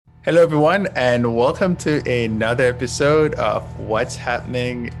Hello, everyone, and welcome to another episode of What's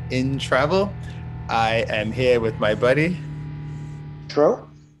Happening in Travel. I am here with my buddy, True.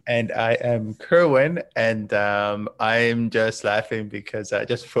 and I am Kerwin, and I'm just laughing because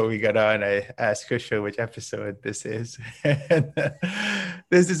just before we got on, I asked Krisha which episode this is. And,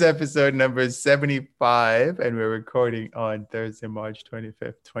 this is episode number 75, and we're recording on Thursday, March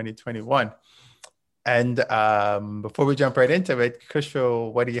 25th, 2021. And before we jump right into it,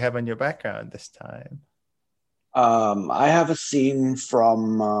 Kushal, what do you have on your background this time? I have a scene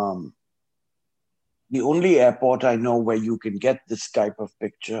from the only airport I know where you can get this type of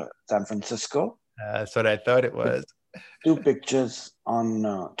picture, San Francisco. That's what I thought it With was. two pictures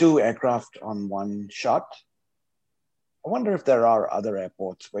on two aircraft on one shot. I wonder if there are other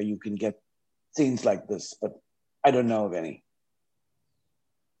airports where you can get scenes like this, but I don't know of any.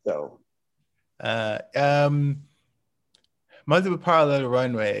 So, Uh, um, Multiple parallel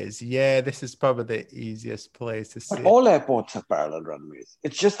runways. Yeah, this is probably the easiest place to but see it. all airports have parallel runways.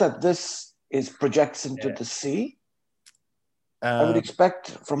 It's just that this is projects into Yeah. the sea. I would Um,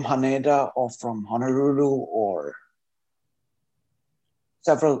 expect from Haneda or from Honolulu or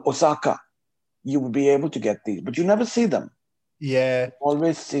several Osaka, you would be able to get these, but you never see them. yeah, You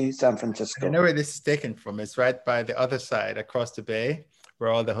always see San I Francisco. know where this is taken from. It's right by the other side, across the bay, where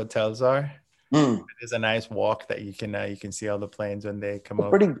all the hotels are. Mm. There's a nice walk that you can see all the planes when they come A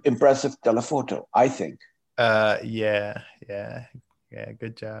over. pretty impressive telephoto, I think. Yeah, yeah, yeah.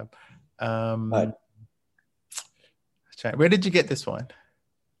 Good job. Um, But Where did you get this one?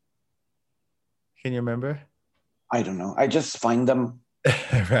 Can you remember? I don't know. I just find them.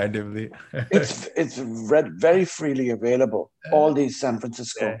 Randomly. It's very freely available. All these San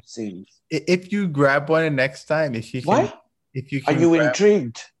Francisco Yeah. scenes. If you grab one next time, Why? if you Are can you grab,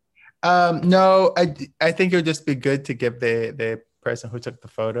 intrigued? no, I think it would just be good to give the person who took the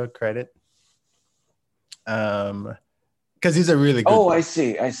photo credit, um, because these are really good. Oh, I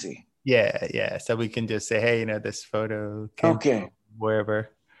see. I see. Yeah, yeah. So we can just say, hey, this photo came from Okay. wherever.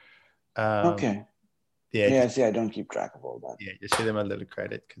 Um, Okay. yeah, Yeah, just see, I don't keep track of all that. yeah, just show them a little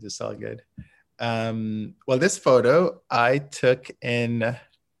credit because it's all good. Well, this photo I took in,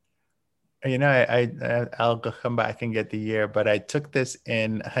 I'll come back and get the year, but I took this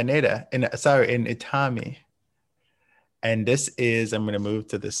in Haneda, in Itami. And this is, I'm going to move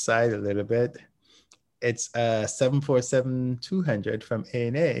to the side a little bit. It's a 747-200 from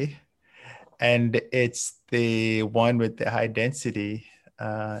ANA, and it's the one with the high density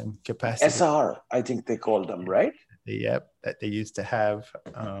capacity. SR, I think they call them, right? Yep, that they used to have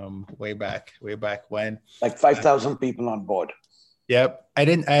way back when. Like 5,000 people on board. Yep, I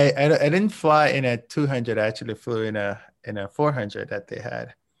didn't fly in a 200. I actually flew in a 400 that they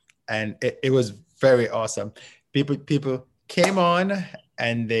had, and it was very awesome. People came on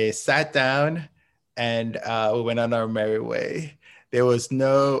and they sat down, and we went on our merry way. There was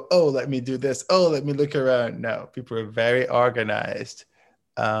no, oh, let me do this. Oh, let me look around. No, people were very organized.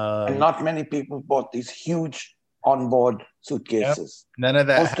 And Um, not many people bought these huge onboard yep, suitcases. none of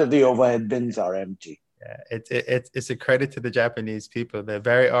that. Most of the overhead bins are empty. Yeah, it's a credit to the Japanese people. They're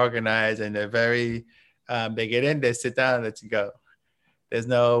very organized and they're very they get in, they sit down, let's go. There's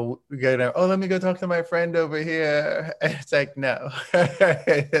no gonna, oh, let me go talk to my friend over here. It's like no.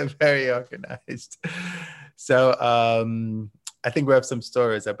 They're very organized. So I think we have some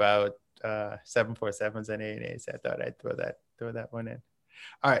stories about 747s and ANAs. I thought I'd throw that one in.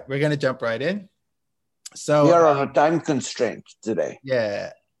 All right, we're gonna jump right in. We So are on a time constraint today.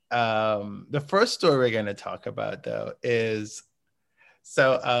 yeah. The first story we're going to talk about, though, is so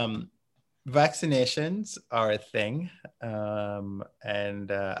vaccinations are a thing.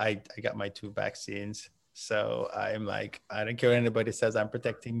 And I got my two vaccines. So I'm like, I don't care what anybody says, I'm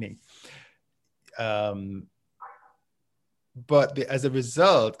protecting me. Um, but as a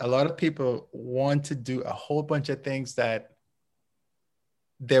result, a lot of people want to do a whole bunch of things that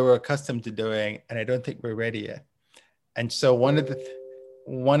they were accustomed to doing. And I don't think we're ready yet. And so one of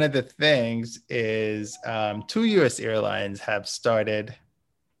the things is two U.S. airlines have started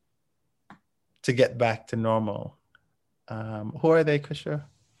to get back to normal. Who are they, Kushra?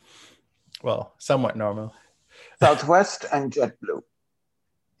 Well, somewhat normal. Southwest and JetBlue.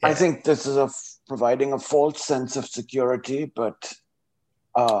 I Yeah, think this is providing a false sense of security, but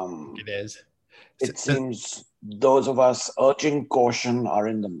um, it is. it seems those of us urging caution are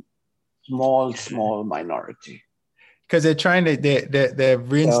in the small minority. Because they're trying to they've So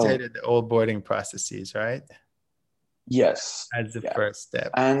reinstated the old boarding processes, right? yes, As the yeah. first step.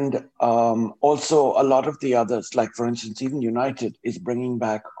 And also, a lot of the others, like for instance, even United is bringing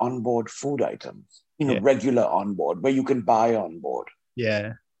back onboard food items, Yeah, regular onboard where you can buy on board.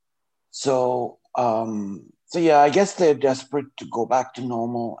 yeah. So yeah, I guess they're desperate to go back to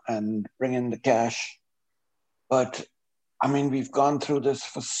normal and bring in the cash. But I mean, we've gone through this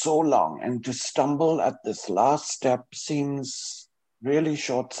for so long, and to stumble at this last step seems really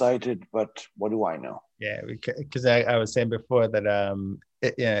short-sighted. But what do I know? Yeah, because I was saying before that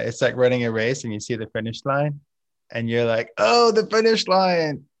it's like running a race and you see the finish line, and you're like, oh, the finish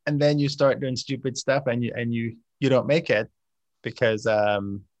line, and then you start doing stupid stuff, and you don't make it because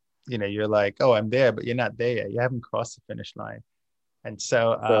you're like, oh, I'm there, but you're not there yet. You haven't crossed the finish line, and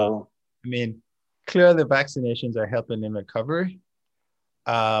so So I mean, clearly the vaccinations are helping in recovery,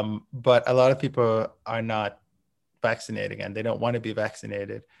 but a lot of people are not vaccinating and they don't want to be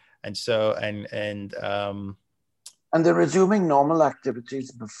vaccinated, and so and they're resuming normal activities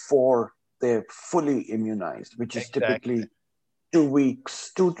before they're fully immunized, which is exactly. typically 2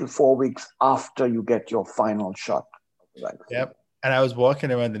 weeks, 2 to 4 weeks after you get your final shot of the vaccine. Yep. And I was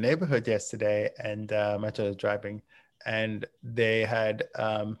walking around the neighborhood yesterday, and after I was driving, and they had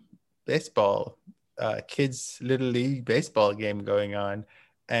baseball, kids' little league baseball game going on.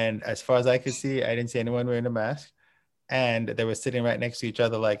 And as far as I could see, I didn't see anyone wearing a mask, and they were sitting right next to each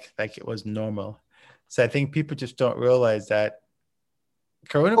other like it was normal. So I think people just don't realize that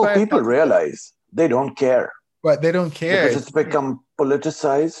Oh, coronavirus, people realize they don't care but they don't care. because it's become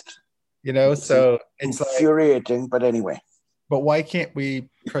politicized. It's So it's like, infuriating, but anyway. but why can't we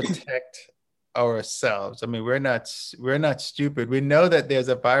protect ourselves? I mean, we're not stupid. We know that there's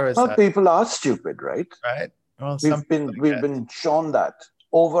a virus Well, people are stupid, right? right? Well, We've been shown that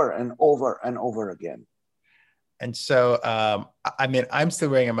over and over and over again. And so, I mean, I'm still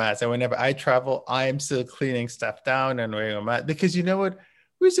wearing a mask. And whenever I travel, I'm still cleaning stuff down and wearing a mask because you know what?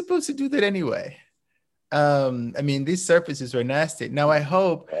 We're supposed to do that anyway. I mean, these surfaces were nasty. Now, I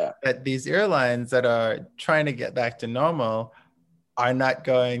hope that these airlines that are trying to get back to normal are not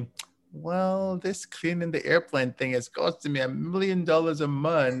going, well, this cleaning the airplane thing is costing me $1 million a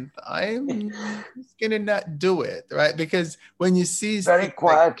month. I'm just going to not do it, right? Because when you see very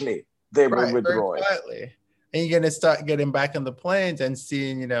quietly, they will withdraw very quietly. And you're going to start getting back on the planes and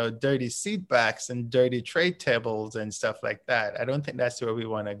seeing, dirty seat backs and dirty tray tables and stuff like that. I don't think that's where we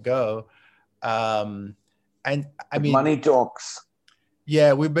want to go. And I mean, money talks.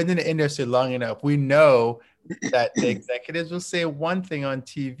 Yeah, we've been in the industry long enough. We know that the executives will say one thing on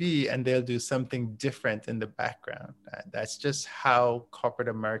TV and they'll do something different in the background. That's just how corporate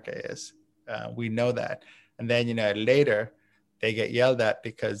America is. We know that. And then, later they get yelled at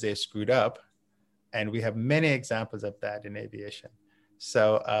because they screwed up. And we have many examples of that in aviation.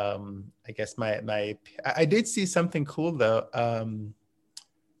 So I guess I did see something cool though.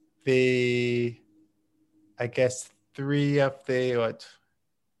 I guess 4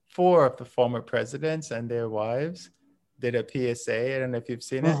 of the former presidents and their wives did a PSA. I don't know if you've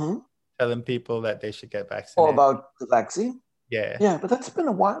seen it, telling people that they should get vaccinated. Oh, about the vaccine? Yeah. Yeah, but that's been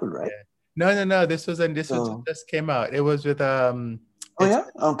a while, right? Yeah. No. This just came out. It was with Oh yeah?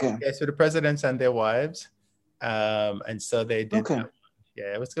 Okay. Yeah, so the presidents and their wives. And so they did that one.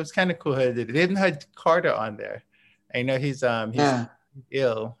 Yeah, it was kind of cool. They didn't have Carter on there. I know he's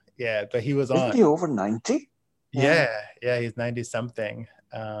ill. Yeah, but he was on. Isn't he over 90? Yeah, he's 90 something.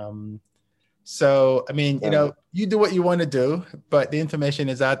 So I mean, you do what you want to do, but the information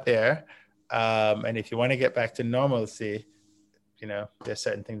is out there. And if you want to get back to normalcy, there's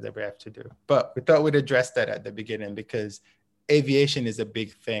certain things that we have to do. But we thought we'd address that at the beginning because aviation is a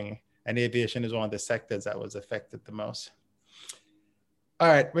big thing, and aviation is one of the sectors that was affected the most. All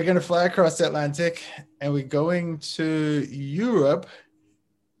right, we're going to fly across the Atlantic, and we're going to Europe,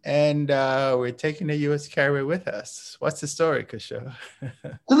 and we're taking a U.S. carrier with us. What's the story, Kishore?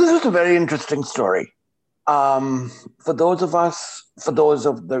 So this is a very interesting story. For those of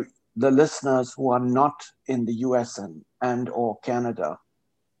the listeners who are not in the U.S. and or Canada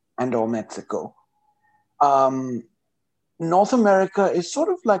and or Mexico, North America is sort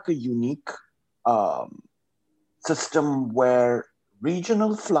of like a unique system where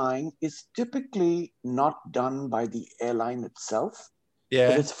regional flying is typically not done by the airline itself,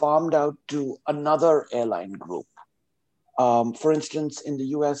 but it's farmed out to another airline group. For instance, in the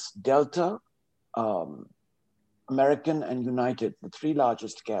US, Delta, American, and United, the 3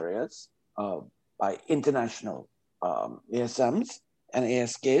 largest carriers by international ASMs and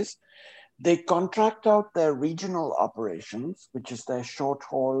ASKs, they contract out their regional operations, which is their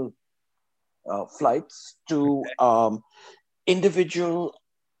short-haul flights, to individual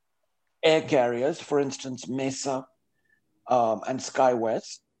air carriers, for instance, Mesa and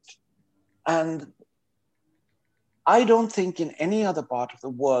SkyWest. And I don't think in any other part of the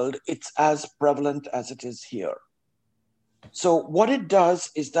world it's as prevalent as it is here. So what it does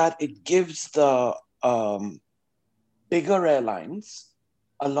is that it gives the bigger airlines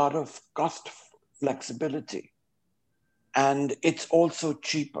a lot of cost flexibility. And it's also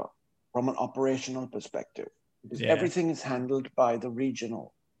cheaper from an operational perspective because everything is handled by the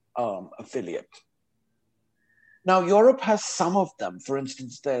regional affiliate. Now, Europe has some of them. For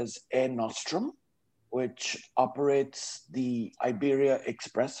instance, there's Air Nostrum, which operates the Iberia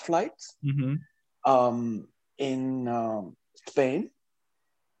Express flights in Spain.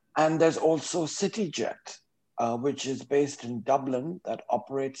 And there's also CityJet, which is based in Dublin, that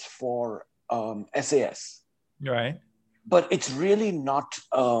operates for SAS. Right. But it's really not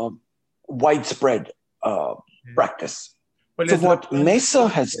widespread practice. Well, so what Mesa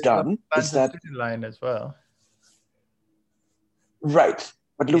has done is that CityLine as well. Right.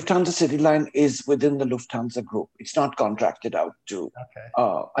 But Lufthansa CityLine is within the Lufthansa group. It's not contracted out to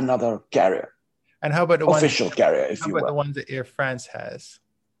another carrier. And how about the official carrier, if you will? How about the ones that Air France has?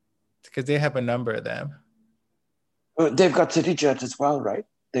 Because they have a number of them. They've got CityJet as well, right?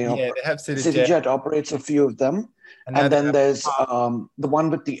 They have CityJet. CityJet operates a few of them. And then there's the one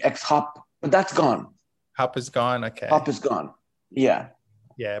with the ex-Hop, but that's gone. Hop is gone, okay. Hop is gone, yeah.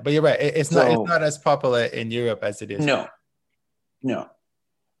 Yeah, but you're right. It's not as popular in Europe as it is. No.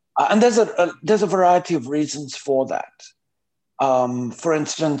 And there's a variety of reasons for that. For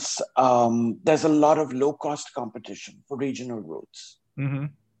instance, there's a lot of low-cost competition for regional routes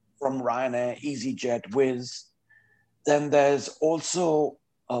from Ryanair, EasyJet, Wizz. Then there's also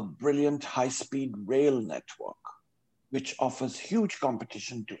a brilliant high-speed rail network, which offers huge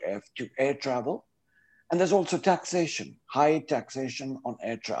competition to air travel. And there's also taxation, high taxation on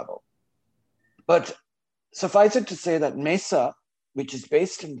air travel. But suffice it to say that Mesa, which is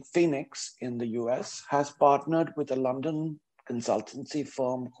based in Phoenix in the US, has partnered with a London consultancy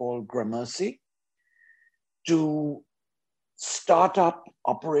firm called Gramercy to start up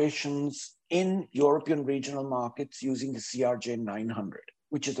operations in European regional markets using the CRJ 900,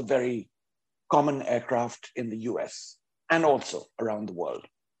 which is a very common aircraft in the US and also around the world.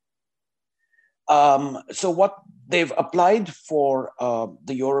 So what they've applied for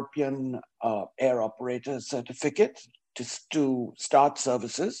the European Air Operator Certificate to start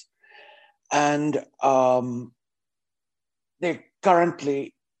services. And they're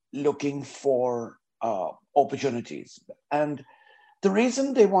currently looking for opportunities. And the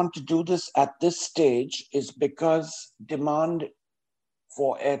reason they want to do this at this stage is because demand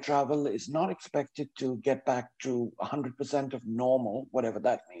for air travel is not expected to get back to 100% of normal, whatever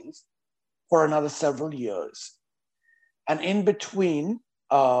that means, for another several years. And in between,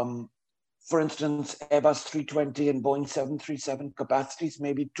 for instance, Airbus 320 and Boeing 737 capacities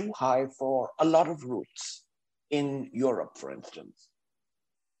may be too high for a lot of routes in Europe, for instance.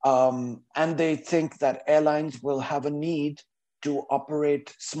 And they think that airlines will have a need to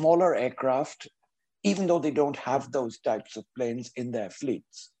operate smaller aircraft, even though they don't have those types of planes in their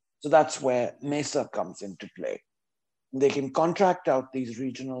fleets. So that's where Mesa comes into play. They can contract out these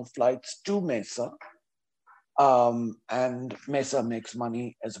regional flights to Mesa, and Mesa makes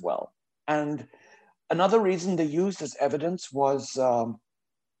money as well. And another reason they used as evidence was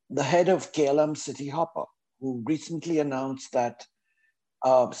the head of KLM Cityhopper, who recently announced that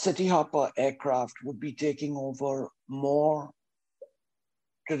Cityhopper aircraft would be taking over more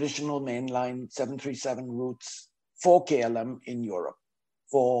traditional mainline 737 routes for KLM in Europe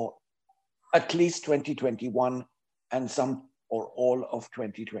for at least 2021 and some or all of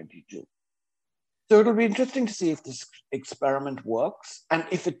 2022. So it'll be interesting to see if this experiment works and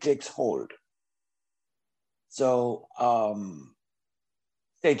if it takes hold. So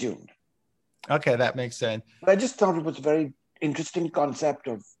stay tuned. Okay, that makes sense. But I just thought it was a very interesting concept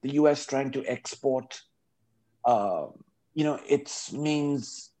of the US trying to export, its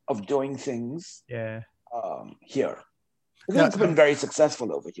means of doing things here. I think it's been very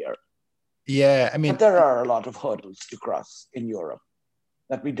successful over here. Yeah, I mean, but there are a lot of hurdles to cross in Europe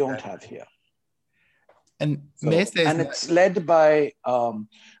that we don't have here. And it's led by a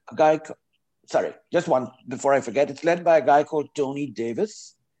guy. Sorry, just one before I forget. It's led by a guy called Tony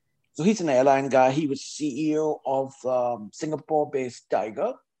Davis. So he's an airline guy. He was CEO of Singapore-based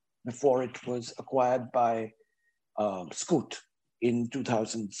Tiger before it was acquired by Scoot in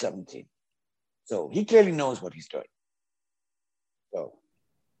 2017. So he clearly knows what he's doing. So.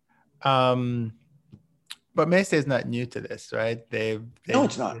 But Mesa is not new to this, right? No,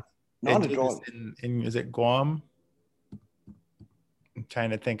 it's not. Not at all. Is it Guam? I'm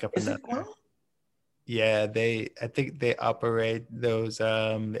trying to think of another. Is it Guam? Yeah, I think they operate those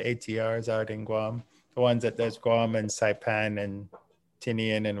the ATRs out in Guam. The ones that there's Guam and Saipan and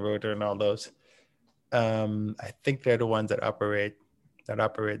Tinian and Rudder and all those. I think they're the ones that operate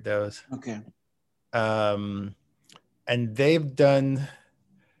those. Okay. And they've done.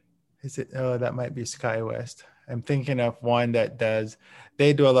 Is it? Oh, that might be SkyWest. I'm thinking of one that does.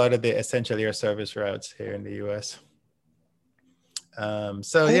 They do a lot of the essential air service routes here in the U.S. So I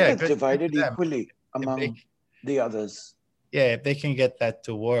think yeah, it's good for divided them. equally If they, among the others. yeah, if they can get that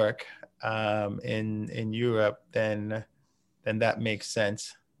to work in Europe, then that makes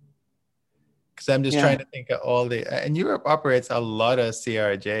sense. Because I'm just trying Yeah. to think of all the, and Europe operates a lot of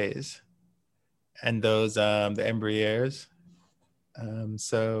CRJs and those the Embraers.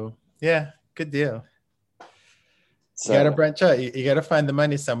 So yeah, good deal. You gotta So, branch out. You gotta find the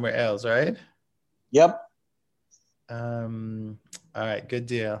money somewhere else, right? yep. All right, good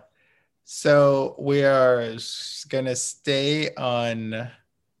deal. So we are gonna stay the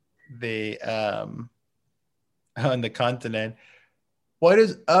on the continent. What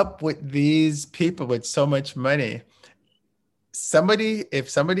is up with these people with so much money? If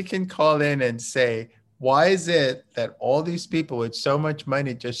somebody can call in and say, why is it that all these people with so much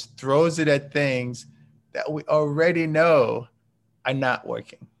money just throws it at things that we already know are not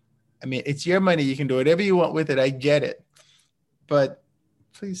working? I mean, it's your money. You can do whatever you want with it. I get it. But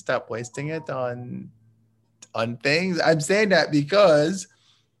please stop wasting it on things. I'm saying that because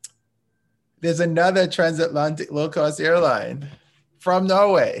there's another transatlantic low-cost airline from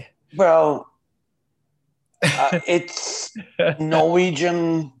Norway. Well, it's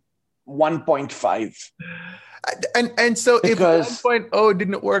Norwegian 1.5 And so if because 1.0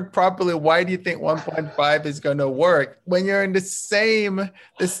 didn't work properly, why do you think 1.5 is going to work when you're in the same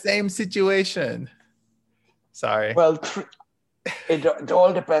situation? Sorry. well, it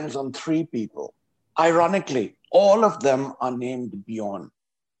all depends on three people. Ironically, all of them are named Bjorn.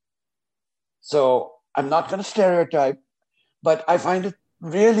 So I'm not going to stereotype, but I find it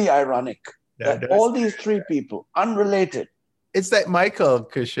really ironic that all these three people, unrelated. It's like Michael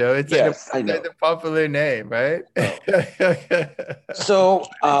Kusho. It's Yes, I like know. the popular name, right? Oh. So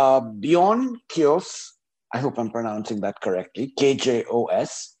Bjorn Kjos, I hope I'm pronouncing that correctly,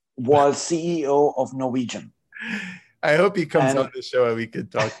 KJOS, was CEO of Norwegian. I hope he comes on the show and we can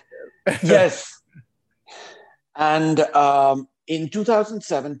talk to him. Yes. And in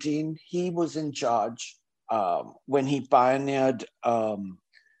 2017, he was in charge when he pioneered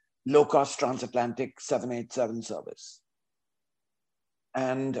low-cost transatlantic 787 service.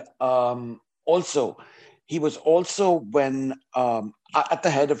 And also, he was also when at the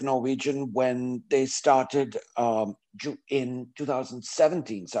head of Norwegian when they started in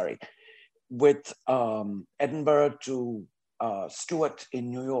 2017, with Edinburgh to Stewart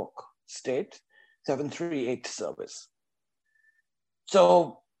in New York State, 738 service.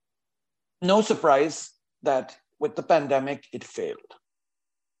 So no surprise that with the pandemic, it failed.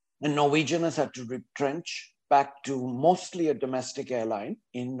 And Norwegian has had to retrench back to mostly a domestic airline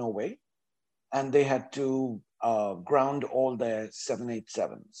in Norway. And they had to ground all their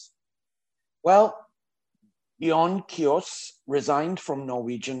 787s. Well, Bjorn Kjos resigned from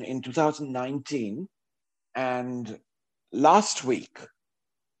Norwegian in 2019. And last week,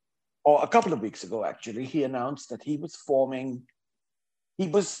 or a couple of weeks ago, actually, he announced that he was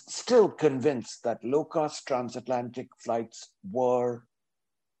still convinced that low-cost transatlantic flights were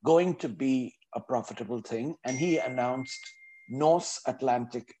going to be a profitable thing. And he announced Norse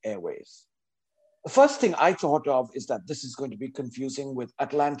Atlantic Airways. The first thing I thought of is that this is going to be confusing with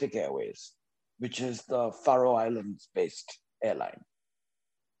Atlantic Airways, which is the Faroe Islands-based airline.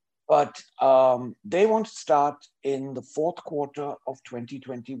 But they want to start in the fourth quarter of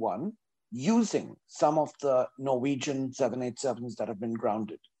 2021 using some of the Norwegian 787s that have been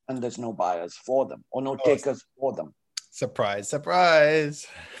grounded, and there's no buyers for them or no takers for them. Surprise, surprise.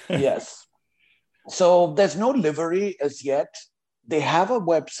 Yes. So there's no livery as yet. They have a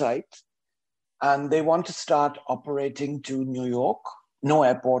website and they want to start operating to New York. No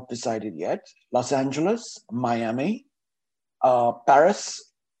airport decided yet. Los Angeles, Miami,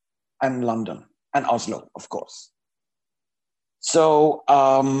 Paris, and London, and Oslo, of course. So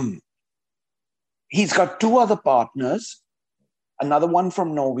he's got two other partners, another one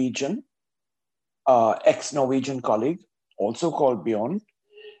from Norwegian, ex-Norwegian colleague, also called Bjorn,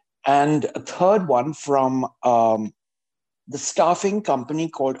 and a third one from the staffing company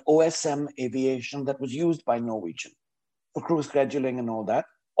called OSM Aviation that was used by Norwegian for crew scheduling and all that,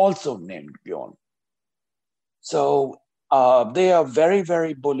 also named Bjorn. So they are very,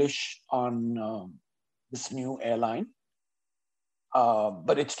 very bullish on this new airline,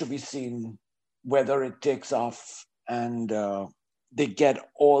 but it's to be seen whether it takes off and they get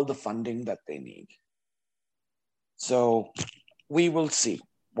all the funding that they need. So we will see.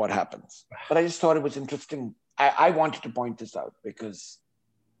 what happens. But I just thought it was interesting. I wanted to point this out because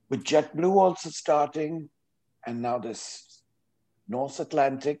with JetBlue also starting, and now this North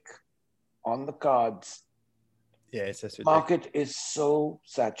Atlantic on the cards, Yeah, it's just ridiculous. Market is so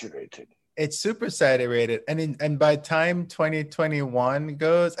saturated. It's super saturated, and by time 2021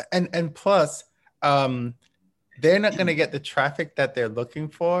 goes, and plus, they're not going to get the traffic that they're looking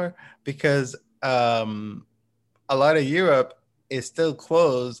for because a lot of Europe is still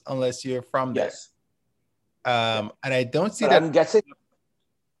closed unless you're from there. Yes. And I don't see but that. I'm guessing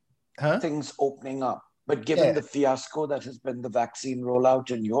Huh? things opening up. But given the fiasco that has been the vaccine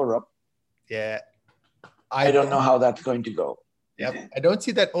rollout in Europe, yeah, I don't know how that's going to go. Yep, I don't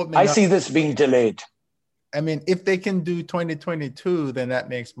see that opening I up. see this being delayed. I mean, if they can do 2022, then that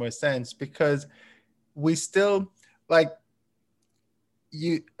makes more sense because we still like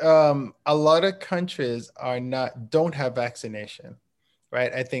a lot of countries don't have vaccination,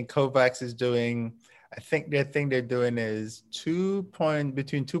 right? I think COVAX is doing, I think their thing they're doing is between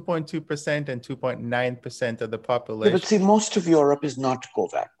 2.2% and 2.9% of the population. Yeah, but see, most of Europe is not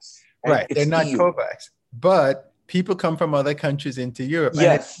COVAX. Right, it's they're not EU. COVAX, but people come from other countries into Europe.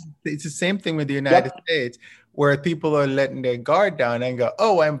 Yes. And it's the same thing with the United States, where people are letting their guard down and go,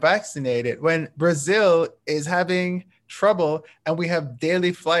 oh, I'm vaccinated. When Brazil is having trouble and we have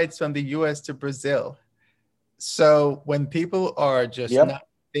daily flights from the US to Brazil. So when people are just not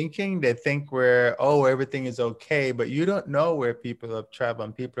thinking, they think everything is okay, but you don't know where people are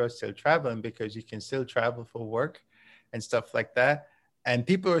traveling. People are still traveling because you can still travel for work and stuff like that. And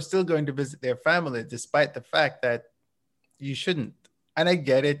people are still going to visit their family despite the fact that you shouldn't. And I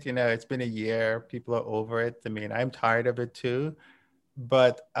get it, it's been a year, people are over it. I mean, I'm tired of it too.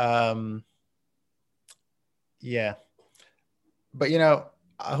 But yeah. But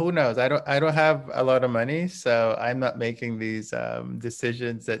who knows? I don't have a lot of money, so I'm not making these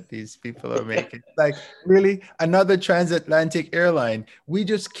decisions that these people are making. Like, really, another transatlantic airline. We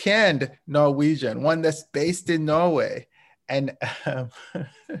just canned Norwegian, one that's based in Norway. And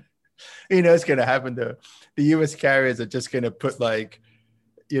it's going to happen though. The U.S. carriers are just going to put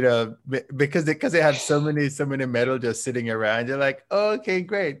because they have so many metal just sitting around. You're like, oh, okay,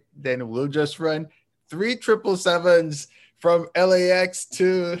 great. Then we'll just run 3 777s from LAX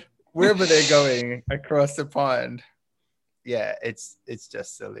to wherever they're going across the pond. Yeah, it's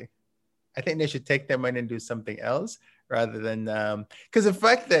just silly. I think they should take their money and do something else rather than because the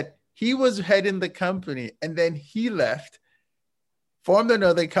fact that he was heading the company and then he left, formed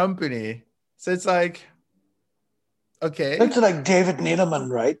another company. So it's like, okay. It's like David Neeleman,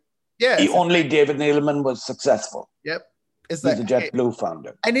 right? Yeah. Only David Neeleman was successful. Yep. He's a JetBlue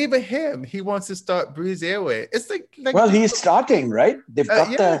founder. And even him, he wants to start Breeze Airway. It's like well, he's starting, right? They've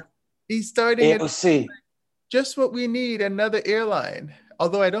got he's starting AOC. Just what we need, another airline.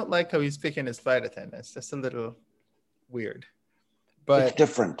 Although I don't like how he's picking his flight attendants. That's a little weird. But it's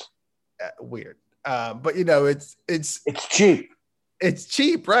different. Weird. But it's cheap. It's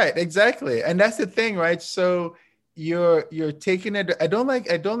cheap, right? Exactly. And that's the thing, right? So you're taking it. I don't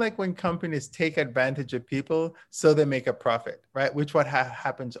like when companies take advantage of people so they make a profit, right? Which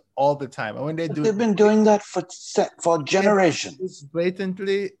happens all the time. And when they've been doing that for generations.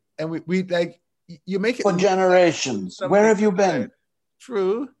 Blatantly, and we like you make it for generations. Where have you been?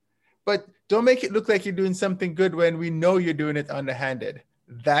 True, but don't make it look like you're doing something good when we know you're doing it underhanded.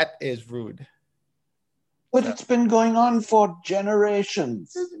 That is rude. But it's been going on for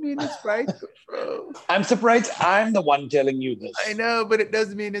generations. Doesn't mean it's right, bro. I'm surprised I'm the one telling you this. I know, but it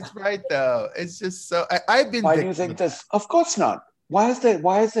doesn't mean it's right, though. It's just so. I've been. Why do you think this? Of course not. Why is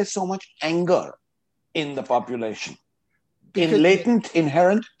there so much anger in the population? Because latent,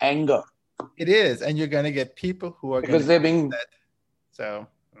 inherent anger. It is, and you're going to get people who are because they're being. So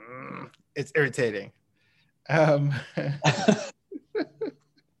it's irritating.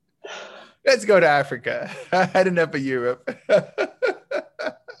 Let's go to Africa. I had enough of Europe.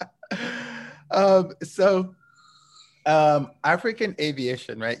 African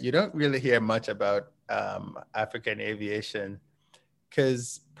aviation, right? You don't really hear much about African aviation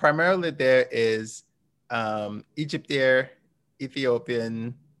because primarily there is Egypt Air,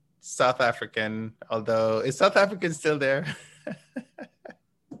 Ethiopian, South African, although is South African still there?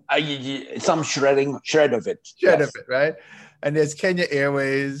 Some shred of it. Shred of it, right? And there's Kenya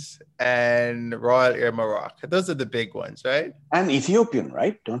Airways and Royal Air Morocco. Those are the big ones, right? And Ethiopian,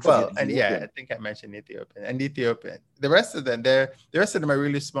 right? Don't forget. Well, and I think I mentioned Ethiopian and Ethiopian. The rest of them are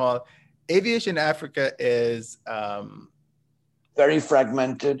really small. Aviation Africa is very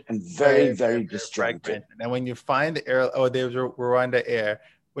fragmented and very disjointed. And when you find there's Rwanda Air.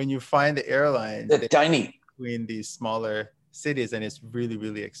 When you find the airlines, they're tiny between these smaller cities, and it's really,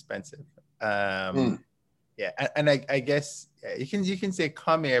 really expensive. Mm. Yeah, and I guess you can say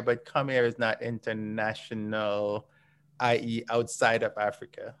come here, but come here is not international, i.e., outside of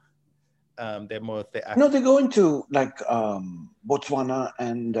Africa. They're mostly No, Africa. they go into like Botswana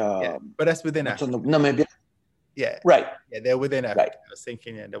and Yeah, but that's within what's on Africa. the Namibia. Yeah, Right, yeah, they're within right, Africa. I was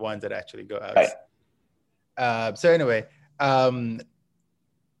thinking, the ones that actually go out. right. So anyway,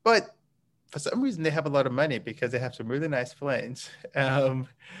 but for some reason they have a lot of money because they have some really nice planes.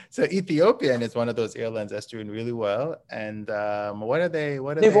 So Ethiopian is one of those airlines that's doing really well. And what are they?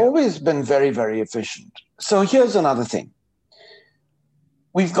 What are They've they? always been very, very efficient. So here's another thing.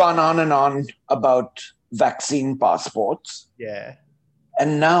 We've gone on and on about vaccine passports. Yeah.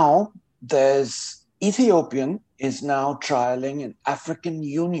 And now there's Ethiopian is now trialing an African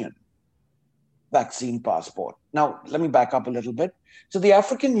Union vaccine passport. Now, let me back up a little bit. So the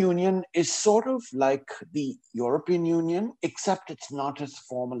African Union is sort of like the European Union, except it's not as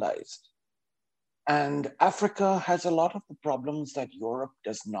formalized. And Africa has a lot of the problems that Europe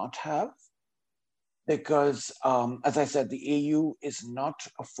does not have because, as I said, the AU is not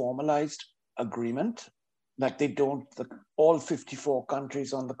a formalized agreement. Like they don't, all 54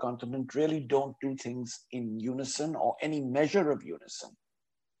 countries on the continent really don't do things in unison or any measure of unison.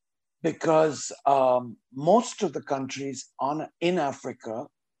 Because most of the countries in Africa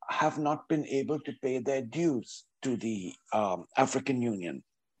have not been able to pay their dues to the African Union.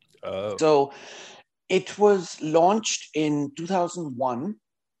 Oh. So it was launched in 2001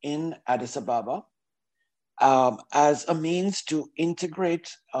 in Addis Ababa as a means to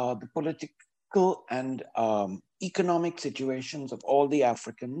integrate the political and economic situations of all the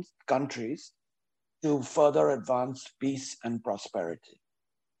African countries to further advance peace and prosperity.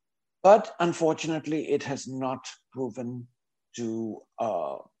 But unfortunately, it has not proven to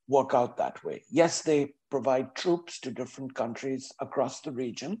work out that way. Yes, they provide troops to different countries across the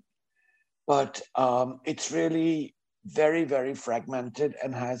region, but it's really very, very fragmented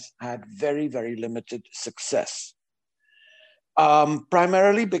and has had very, very limited success.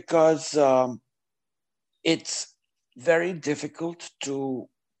 Primarily because it's very difficult to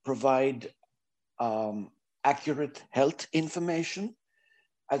provide accurate health information.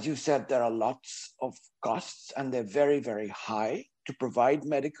 As you said, there are lots of costs and they're very, very high to provide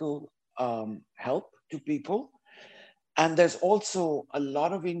medical help to people. And there's also a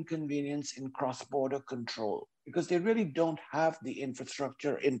lot of inconvenience in cross-border control because they really don't have the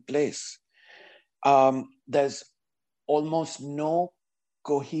infrastructure in place. There's almost no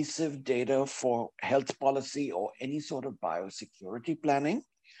cohesive data for health policy or any sort of biosecurity planning.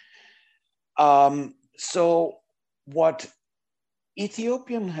 So what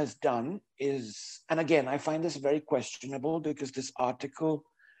Ethiopian has done is, and again, I find this very questionable because this article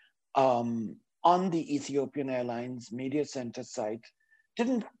on the Ethiopian Airlines Media Center site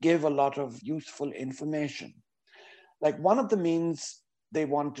didn't give a lot of useful information. Like one of the means they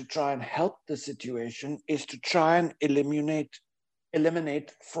want to try and help the situation is to try and eliminate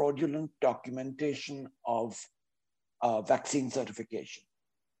fraudulent documentation of vaccine certification.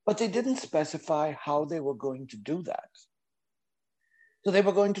 But they didn't specify how they were going to do that. So they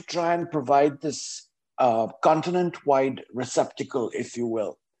were going to try and provide this continent-wide receptacle, if you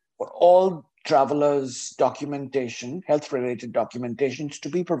will, for all travelers' documentation, health-related documentations to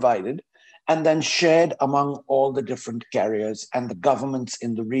be provided and then shared among all the different carriers and the governments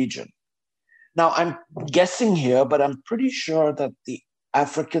in the region. Now, I'm guessing here, but I'm pretty sure that the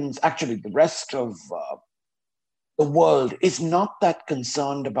Africans, actually the rest of the world is not that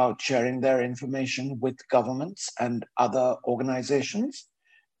concerned about sharing their information with governments and other organizations.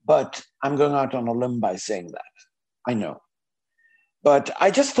 But I'm going out on a limb by saying that. I know. But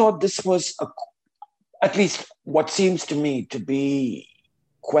I just thought this was at least what seems to me to be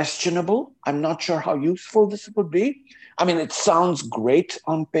questionable. I'm not sure how useful this would be. I mean, it sounds great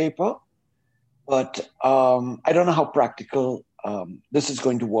on paper, but I don't know how practical this is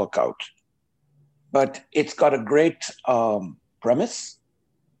going to work out. But it's got a great premise,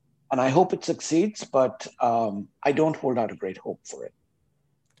 and I hope it succeeds, but I don't hold out a great hope for it.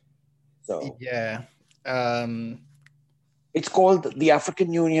 So yeah. It's called the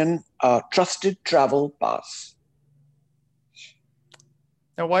African Union Trusted Travel Pass.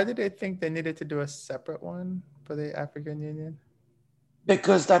 Now, why did they think they needed to do a separate one for the African Union?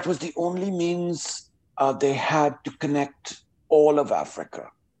 Because that was the only means they had to connect all of Africa.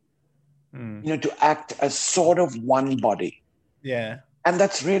 To act as sort of one body. Yeah. And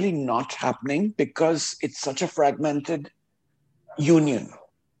that's really not happening because it's such a fragmented union,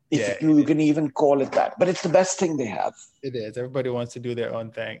 if you can even call it that. But it's the best thing they have. It is. Everybody wants to do their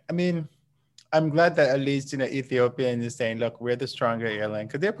own thing. I mean, I'm glad that at least, Ethiopian is saying, look, we're the stronger airline,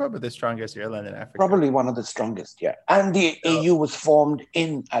 because they're probably the strongest airline in Africa. Probably one of the strongest, yeah. And the AU was formed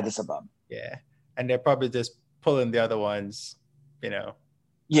in Addis Ababa. Yeah. And they're probably just pulling the other ones, Yeah.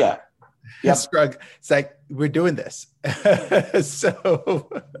 Yep. It's like, we're doing this. So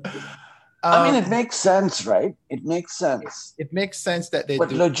I mean, it makes sense, right? It makes sense. It makes sense that they but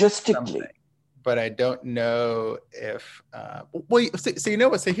do logistically something, but I don't know if so you know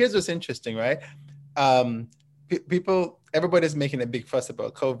what? So here's what's interesting, right? Everybody's making a big fuss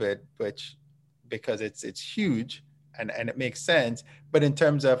about COVID, which because it's huge and it makes sense. But in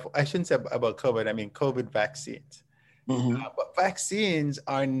terms of, I shouldn't say about COVID, I mean COVID vaccines. Mm-hmm. But vaccines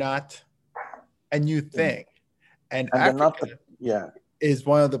are not a new thing, and Africa is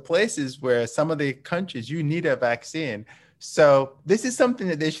one of the places where some of the countries you need a vaccine. So this is something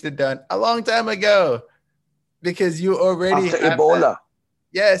that they should have done a long time ago, because you already after Ebola.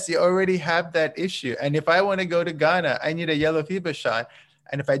 Yes, you already have that issue. And if I want to go to Ghana, I need a yellow fever shot.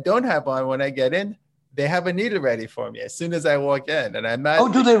 And if I don't have one when I get in, they have a needle ready for me as soon as I walk in. And I'm not.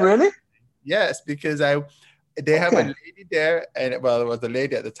 Oh, do they really? Yes, because they have a lady there, and it was a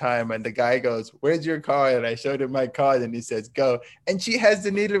lady at the time, and the guy goes, "Where's your card?" And I showed him my card, and he says, "Go." And she has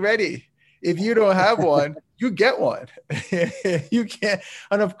the needle ready. If you don't have one, you get one. You can't.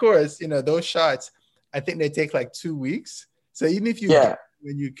 And of course, those shots, I think they take like 2 weeks. So even if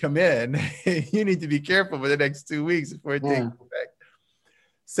when you come in, you need to be careful for the next 2 weeks before it takes effect.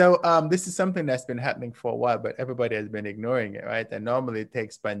 So this is something that's been happening for a while, but everybody has been ignoring it, right? And normally it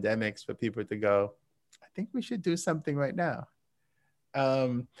takes pandemics for people to go, I think we should do something right now.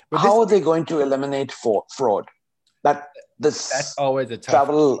 But how are they going to eliminate fraud? That's always a tough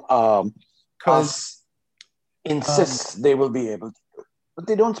travel insists they will be able to do, but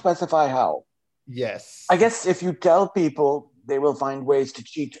they don't specify how. Yes. I guess if you tell people, they will find ways to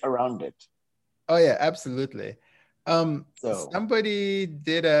cheat around it. Oh yeah, absolutely. Somebody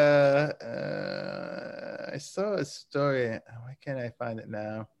did I saw a story. Why can't I find it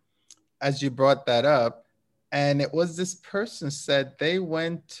now? As you brought that up, and it was this person said they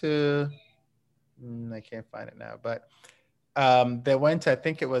went to, I can't find it now, but they went to, I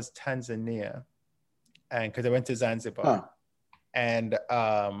think it was Tanzania, and because they went to Zanzibar, and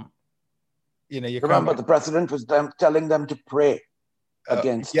you remember the president was telling them to pray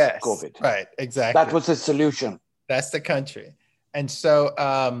against COVID. Right, exactly. That was his solution. That's the country. And so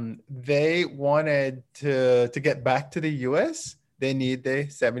they wanted to get back to the US, they need the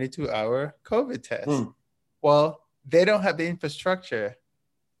 72-hour COVID test. Well, they don't have the infrastructure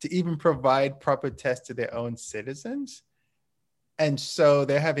to even provide proper tests to their own citizens. And so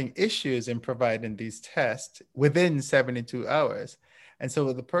they're having issues in providing these tests within 72 hours. And so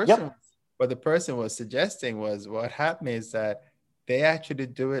what the person was suggesting was, what happened is that they actually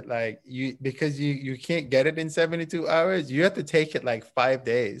do it like because you can't get it in 72 hours, you have to take it like 5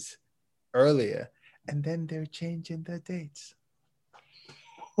 days earlier. And then they're changing the dates.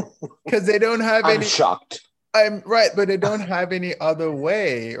 Because they don't have I'm shocked. I'm right, but they don't have any other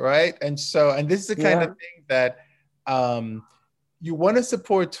way, right? And so, and this is the kind of thing that you want to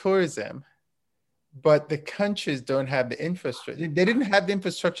support tourism, but the countries don't have the infrastructure. They didn't have the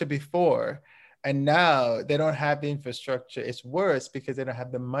infrastructure before, and now they don't have the infrastructure. It's worse because they don't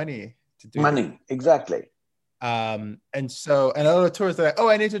have the money to do it. Exactly. And so, and a lot of tourists are like, oh,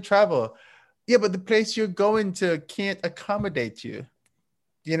 I need to travel. Yeah, but the place you're going to can't accommodate you,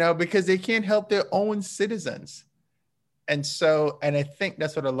 because they can't help their own citizens. And so, and I think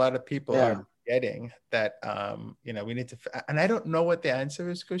that's what a lot of people are getting, that, we need to, and I don't know what the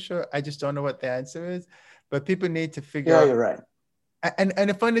answer is, Kushal. I just don't know what the answer is, but people need to figure out. You're right. And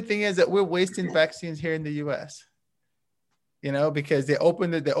the funny thing is that we're wasting vaccines here in the US, because they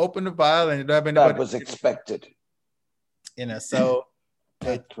opened the vial and that was expected. So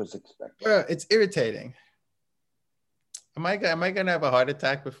that was expected. Well, it's irritating. Am I gonna have a heart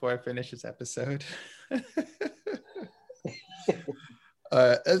attack before I finish this episode? All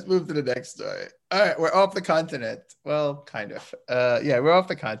right, let's move to the next story. All right, we're off the continent. Well, kind of. We're off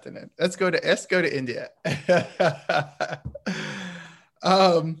the continent. Let's go to India.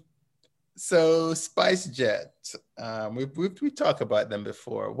 So SpiceJet, we talked about them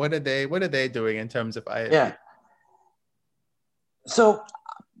before. What are they doing in terms of IFE? Yeah. So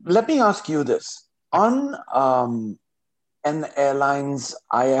let me ask you this: on an airline's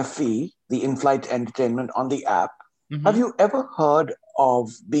IFE, the in-flight entertainment on the app, have you ever heard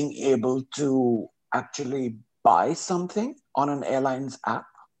of being able to actually buy something on an airline's app?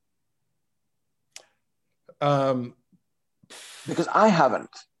 Because I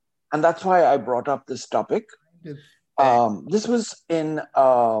haven't. And that's why I brought up this topic. This was in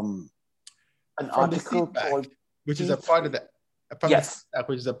an from the article seat back, called which is a part of the yes,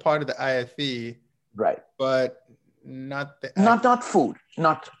 which is a part of the IFE, right, but not the not food,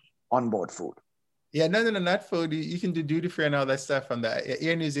 not onboard food. Yeah, no, not food. You can do duty free and all that stuff from the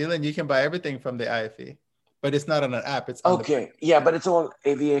Air New Zealand. You can buy everything from the IFE, but it's not on an app. It's on Okay, yeah, but it's all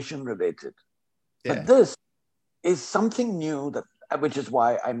aviation related. But yeah. this is something new that, which is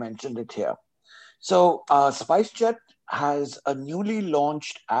why I mentioned it here. So SpiceJet has a newly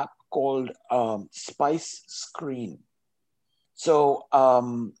launched app called Spice Screen. So How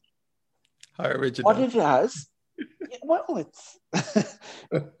original. what it has, well, it's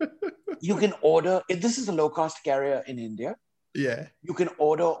you can order. This is a low-cost carrier in India. Yeah. You can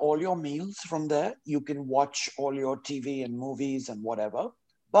order all your meals from there. You can watch all your TV and movies and whatever.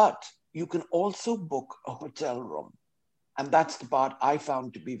 But you can also book a hotel room. And that's the part I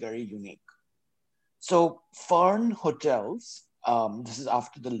found to be very unique. So Fern Hotels, this is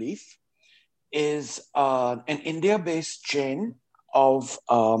after the Leaf, is an India-based chain of,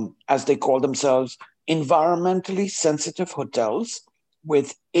 as they call themselves, environmentally sensitive hotels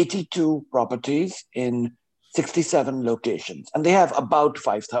with 82 properties in 67 locations. And they have about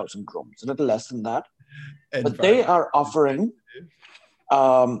 5,000 rooms, a little less than that. But they are offering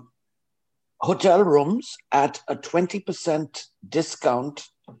hotel rooms at a 20% discount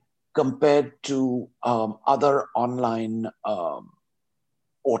compared to other online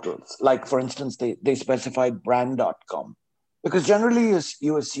portals. Like, for instance, they specified brand.com. Because generally,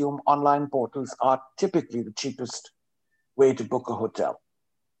 you assume online portals are typically the cheapest way to book a hotel.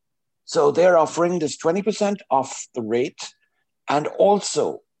 So they're offering this 20% off the rate and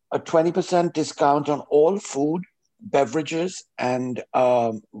also a 20% discount on all food, beverages, and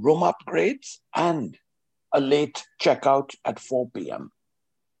room upgrades, and a late checkout at 4 p.m.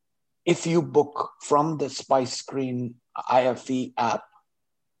 If you book from the Spice Screen IFE app.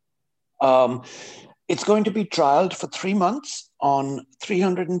 It's going to be trialed for 3 months on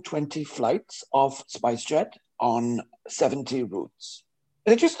 320 flights of SpiceJet on 70 routes.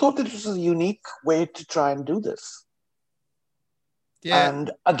 And I just thought that it was a unique way to try and do this. Yeah.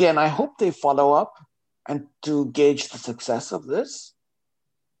 And again, I hope they follow up and to gauge the success of this.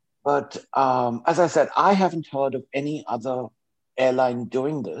 But as I said, I haven't heard of any other airline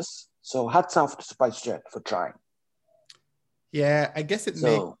doing this. So hats off to SpiceJet for trying. Yeah, I guess it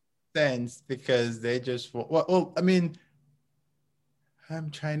makes sense because they just, well, I mean,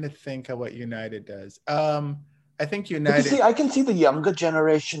 I'm trying to think of what United does. I think United. See, I can see the younger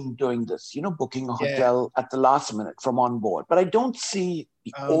generation doing this, booking a hotel at the last minute from on board. But I don't see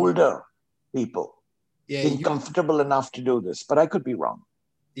the older people being comfortable enough to do this. But I could be wrong.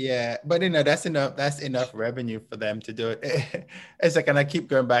 Yeah, but that's enough. That's enough revenue for them to do it. It's like, and I keep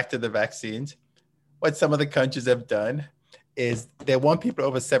going back to the vaccines. What some of the countries have done is they want people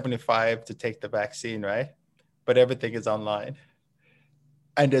over 75 to take the vaccine, right? But everything is online,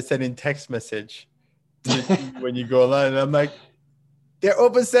 and they're sending text message when you go online. And I'm like, they're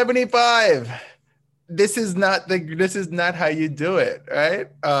over 75. This is not how you do it, right?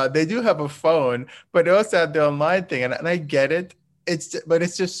 They do have a phone, but they also have the online thing, and I get it. It's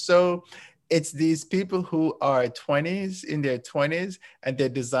these people who are in their 20s, and they're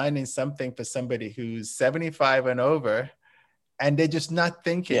designing something for somebody who's 75 and over, and they're just not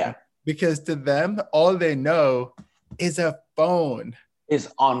thinking because to them, all they know is a phone. Is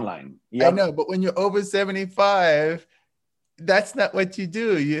online. Yep. I know, but when you're over 75, that's not what you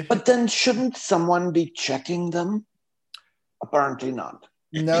do. But then shouldn't someone be checking them? Apparently not.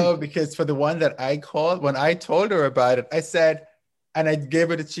 No, because for the one that I called, when I told her about it, I said, and I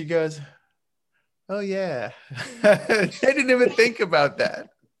gave it, she goes, oh yeah. I didn't even think about that.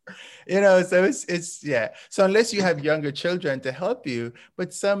 So it's So unless you have younger children to help you,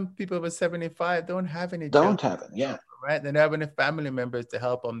 but some people over 75 don't have any children. Don't have it, yeah. Right? They don't have any family members to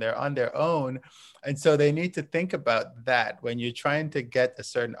help them. They're on their own. And so they need to think about that when you're trying to get a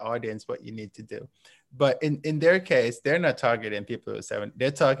certain audience, what you need to do. But in their case, they're not targeting people who are 7.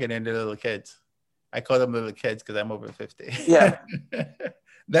 They're targeting the little kids. I call them little kids because I'm over 50. Yeah.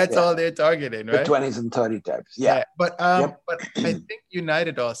 That's all they're targeting, right? The 20s and 30 types. Yeah. But I think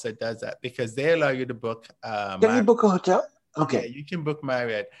United also does that because they allow you to book. Can you book a hotel? Okay. Yeah, you can book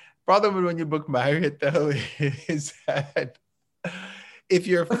Marriott. Problem when you book Marriott though is that if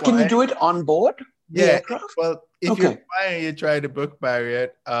you're flying, can you do it on board the aircraft? Well, if you're flying, you try to book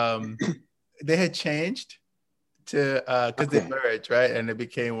Marriott. They had changed to because they merged, right, and it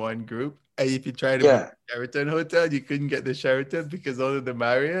became one group. And if you try to book Sheraton hotel, you couldn't get the Sheraton because only the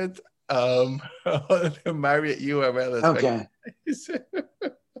Marriott, the Marriott URL is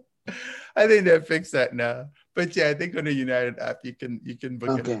I think they fixed that now. But yeah, I think on the United app you can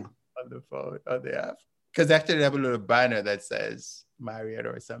book it on the phone, on the app. Because actually they have a little banner that says Marriott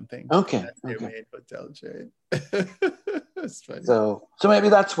or something. Okay. That's their main hotel chain. It's funny. So maybe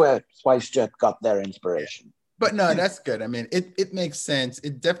that's where SpiceJet got their inspiration. Yeah. But no, that's good. I mean, it makes sense.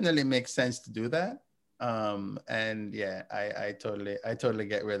 It definitely makes sense to do that. And yeah, I totally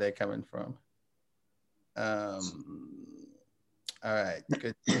get where they're coming from. All right,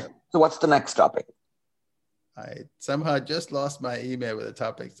 good stuff. So what's the next topic? I somehow just lost my email with the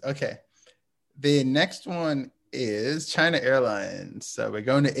topics. Okay. The next one is China Airlines. So we're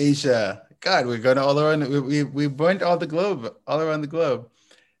going to Asia. God, we're going all around. We went all around the globe.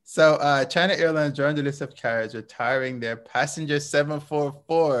 So China Airlines joined the list of carriers retiring their passenger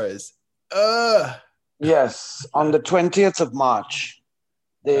 747s. Yes, on the 20th of March,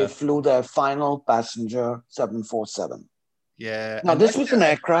 they flew their final passenger 747. Yeah. Now, this was an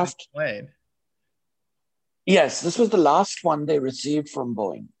aircraft. Plane. Yes, this was the last one they received from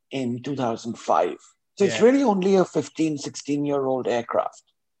Boeing in 2005. So it's really only a 15, 16-year-old aircraft.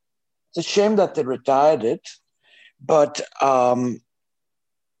 It's a shame that they retired it, but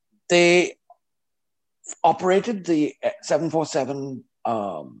they operated the 747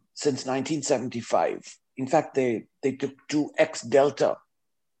 since 1975. In fact, they took two ex-Delta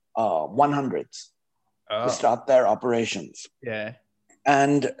 100s to start their operations. Yeah.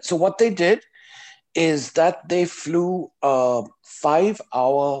 And so what they did is that they flew a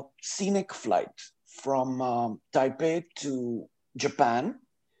 5-hour scenic flight from Taipei to Japan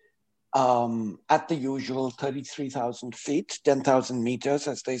at the usual 33,000 feet, 10,000 meters,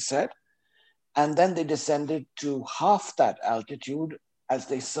 as they said. And then they descended to half that altitude as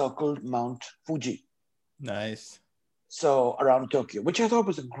they circled Mount Fuji. Nice. So around Tokyo, which I thought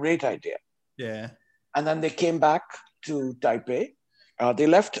was a great idea. Yeah. And then they came back to Taipei. They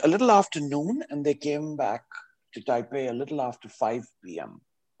left a little after noon and they came back to Taipei a little after 5 p.m.,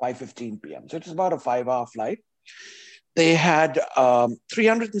 5:15 p.m. So it was about a 5-hour flight. They had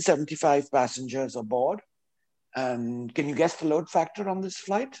 375 passengers aboard. And can you guess the load factor on this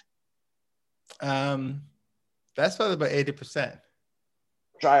flight? That's probably about 80%.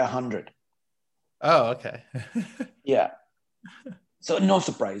 Try 100. Oh, okay. Yeah. So no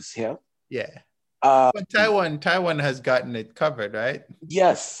surprise here. Yeah. But Taiwan has gotten it covered, right?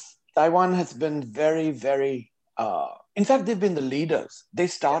 Yes. Taiwan has been very, very, in fact, they've been the leaders. They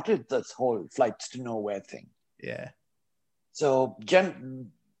started this whole flights to nowhere thing. Yeah. So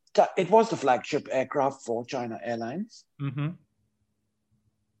it was the flagship aircraft for China Airlines. Mm-hmm.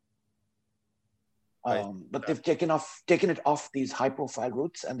 But they've taken it off these high-profile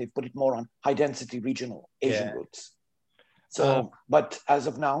routes and they've put it more on high-density regional Asian routes. So, but as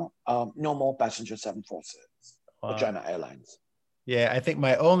of now, no more passenger 747s for China Airlines. Yeah, I think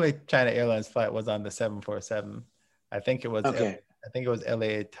my only China Airlines flight was on the 747. I think it was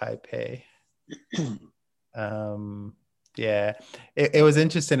LA Taipei. Yeah, it was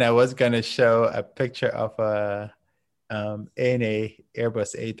interesting. I was gonna show a picture of a ANA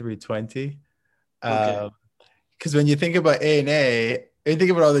Airbus A320. Because when you think about ANA, when you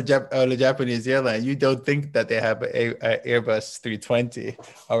think about all the Japanese airlines, you don't think that they have a Airbus 320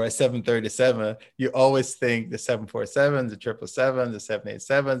 or a 737. You always think the 747s, the 777s, the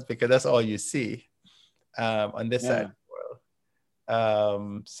 787s, because that's all you see on this side of the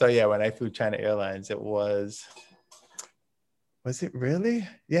world. So yeah, when I flew China Airlines, it was it really?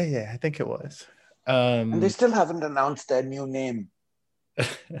 Yeah, I think it was. And they still haven't announced their new name.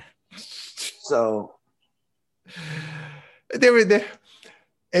 So they were there.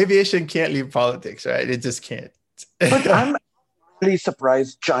 Aviation can't leave politics, right? It just can't. But I'm really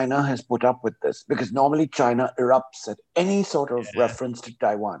surprised China has put up with this, because normally China erupts at any sort of reference to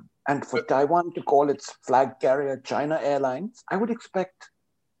Taiwan. And for Taiwan to call its flag carrier China Airlines, I would expect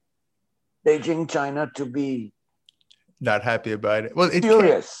Beijing, China to be not happy about it. Well, it's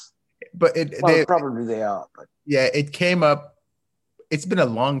furious. But probably they are. But yeah, it came up. It's been a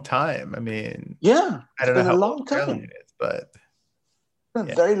long time. I mean, yeah, I don't know how long time it is, but a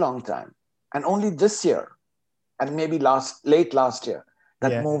very long time. And only this year, and maybe late last year,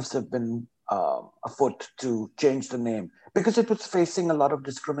 that moves have been afoot to change the name, because it was facing a lot of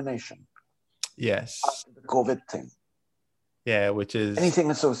discrimination. Yes. After the COVID thing. Yeah, which is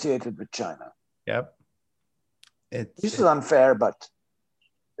anything associated with China. Yep. This is unfair, but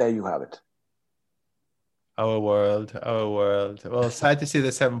there you have it. Our world. Well, sad to see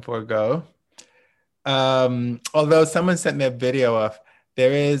the 74 go. Although someone sent me a video of,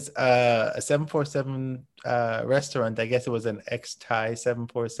 there is a 747 restaurant. I guess it was an ex-Thai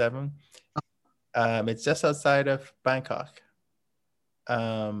 747. It's just outside of Bangkok.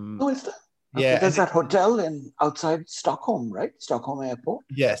 Who is that? Okay, Yeah, there's that hotel in outside Stockholm, right? Stockholm Airport.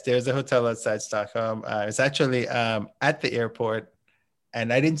 yes, there's a hotel outside Stockholm. It's actually at the airport,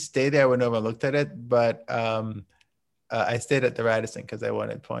 and I didn't stay there when I looked at it, but I stayed at the Radisson because I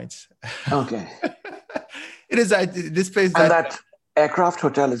wanted points. Okay. It is this place And that that aircraft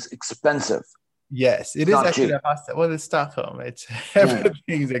hotel is expensive. yes, it It's is not actually cheap. a hostel. Well, it's Stockholm. It's Yeah.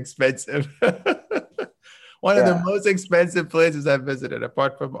 everything's expensive. One of the Yeah. most expensive places I've visited,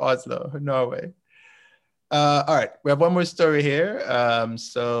 apart from Oslo, Norway. All right, we have one more story here.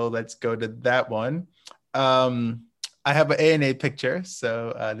 So let's go to that one. I have an ANA picture,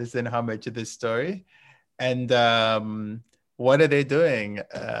 so this is in homage to this story. And what are they doing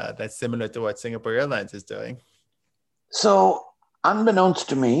that's similar to what Singapore Airlines is doing? So, unbeknownst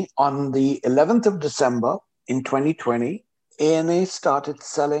to me, on the 11th of December in 2020, ANA started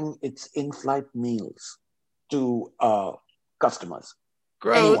selling its in-flight meals to customers.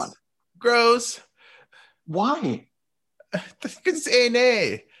 Anyone. Gross. Why? Because it's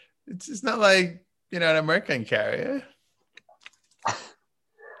ANA. It's not like, an American carrier.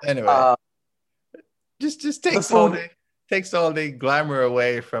 Anyway, just takes all the glamour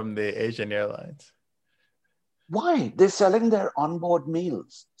away from the Asian airlines. Why? They're selling their onboard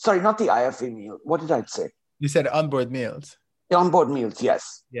meals. Sorry, not the IFA meal. What did I say? You said onboard meals. The onboard meals,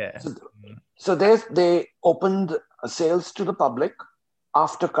 yes. Yeah. So they opened sales to the public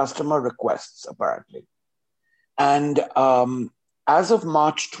after customer requests, apparently. And as of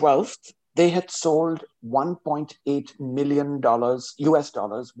March 12th, they had sold $1.8 million US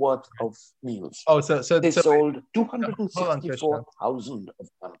dollars worth of meals. Oh, so they sold 264,000 of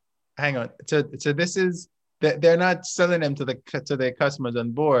them. Hang on. So this is they're not selling them to the customers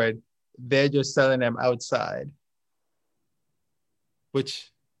on board. They're just selling them outside.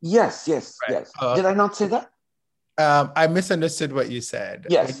 Which yes. Oh, okay. Did I not say that? I misunderstood what you said.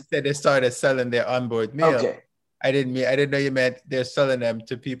 Yes. When you said they started selling their onboard meal. Okay. I didn't know you meant they're selling them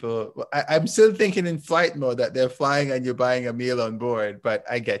to people. I'm still thinking in flight mode that they're flying and you're buying a meal on board, but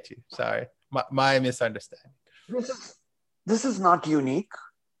I get you. Sorry. My misunderstanding. This is not unique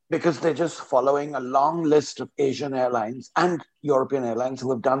because they're just following a long list of Asian airlines and European airlines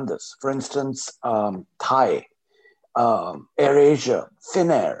who have done this. For instance, Thai, AirAsia,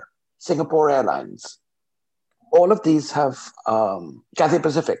 Finnair, Singapore Airlines. All of these have Cathay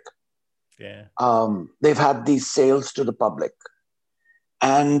Pacific. Yeah. They've had these sales to the public.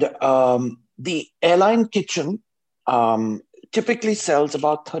 And the airline kitchen typically sells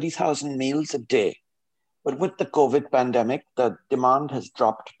about 30,000 meals a day. But with the COVID pandemic, the demand has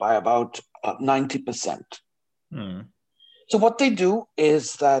dropped by about 90%. So what they do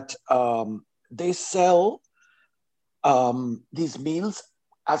is that they sell these meals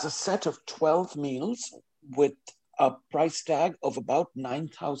as a set of 12 meals with a price tag of about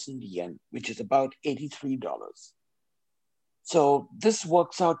 9,000 yen, which is about $83. So this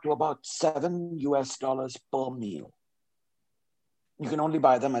works out to about $7 US per meal. You can only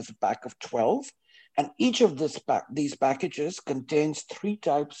buy them as a pack of 12. And each of these packages contains 3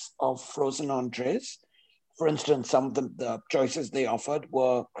 types of frozen entrees. For instance, some of the choices they offered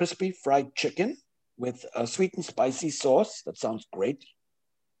were crispy fried chicken with a sweet and spicy sauce. That sounds great.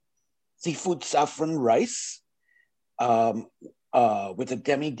 Seafood saffron rice with a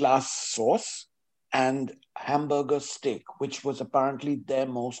demi-glace sauce, and hamburger steak, which was apparently their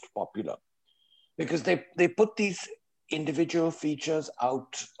most popular. Because they put these individual features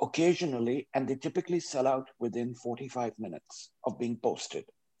out occasionally, and they typically sell out within 45 minutes of being posted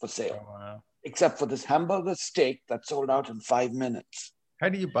for sale. Oh, wow. Except for this hamburger steak that sold out in 5 minutes. How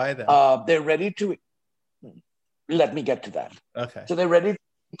do you buy them? They're ready to... Let me get to that. Okay. So they're ready to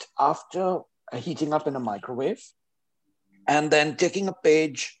eat after heating up in a microwave, and then taking a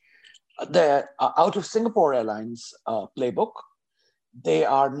page out of Singapore Airlines playbook. They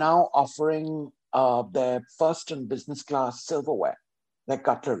are now offering their first and business class silverware, their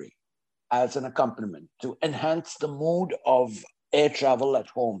cutlery, as an accompaniment to enhance the mood of air travel at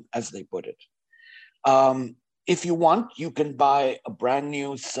home, as they put it. If you want, you can buy a brand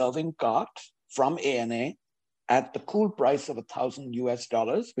new serving cart from ANA at the cool price of $1,000 US,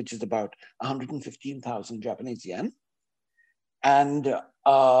 which is about 115,000 Japanese yen. And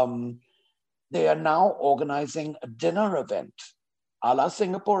they are now organizing a dinner event a la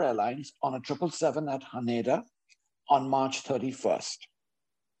Singapore Airlines on a 777 at Haneda on March 31st.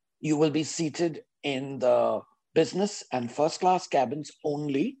 You will be seated in the business and first class cabins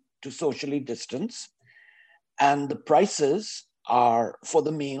only to socially distance. And the prices are for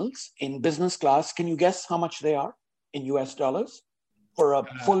the meals in business class. Can you guess how much they are in US dollars for a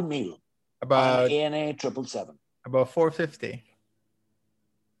full meal about on ANA 777? About $450.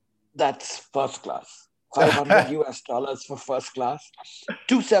 That's first class. 500 US dollars for first class,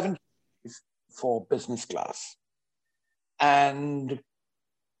 270 for business class, and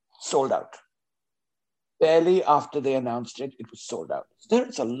sold out. Barely after they announced it, it was sold out.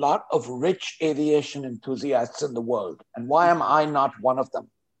 There's a lot of rich aviation enthusiasts in the world. And why am I not one of them?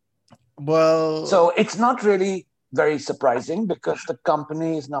 Well, So it's not really very surprising because the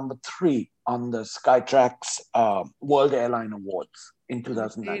company is number 3 on the Skytrax World Airline Awards in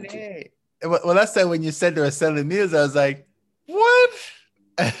 2019. Well, that's why when you said they were selling meals, I was like, what?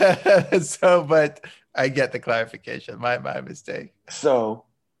 So, but I get the clarification. My mistake. So,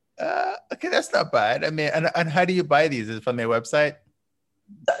 okay, that's not bad. I mean, and how do you buy these? Is it from their website?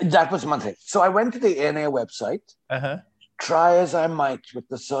 That was my thing. So I went to the ANA website. Try as I might with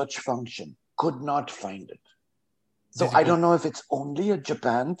the search function, could not find it. So I don't know if it's only a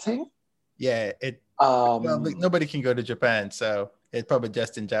Japan thing. Yeah, well, nobody can go to Japan, so it's probably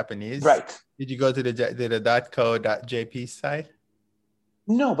just in Japanese. Right. Did you go to the .co.jp site?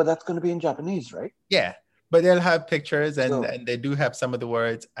 No, but that's going to be in Japanese, right? Yeah, but they'll have pictures and they do have some of the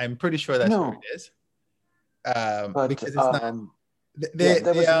words. I'm pretty sure that's what it is. But because it's not.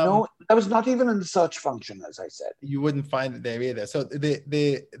 There was not even in the search function, as I said. You wouldn't find it there either. So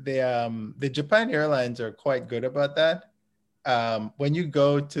the Japan Airlines are quite good about that. When you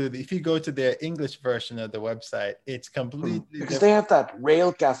go to if you go to their English version of the website, it's completely because they have that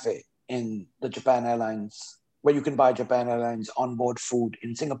rail cafe in the Japan Airlines where you can buy Japan Airlines onboard food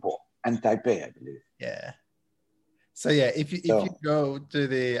in Singapore and Taipei, I believe. Yeah. So yeah, if you go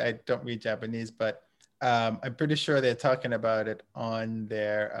to I don't read Japanese, but I'm pretty sure they're talking about it on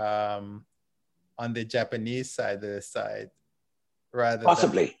their on the Japanese side of the site, rather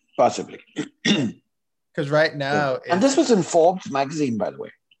possibly. Because right now, and this was in Forbes magazine, by the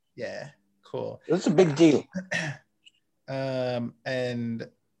way. Yeah, cool. It's a big deal. And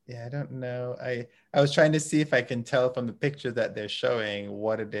yeah, I don't know. I was trying to see if I can tell from the picture that they're showing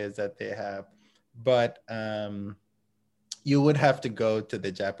what it is that they have, but you would have to go to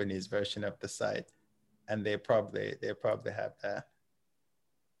the Japanese version of the site, and they probably have that.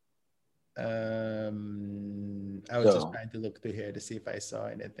 I was just trying to look through here to see if I saw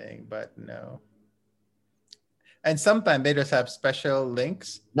anything, but no. And sometimes they just have special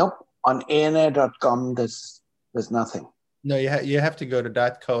links. Nope. On ana.com, there's nothing. No, you have to go to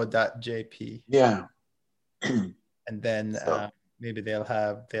 .co.jp. Yeah. And then maybe they'll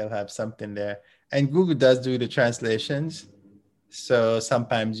have something there. And Google does do the translations. So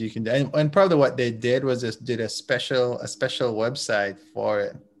sometimes you can, and probably what they did was just did a special website for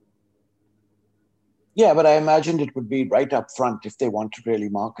it. Yeah, but I imagined it would be right up front if they want to really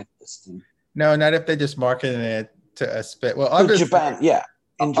market this thing. No, not if they're just marketing it to a Well, obviously, Japan, yeah.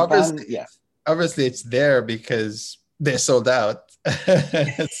 In Japan, yeah. Obviously, it's there because they're sold out.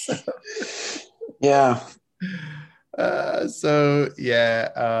 Yeah. So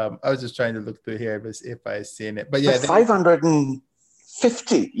yeah, I was just trying to look through here if I seen it, but yeah,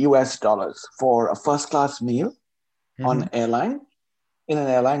 $550 for a first class meal on airline in an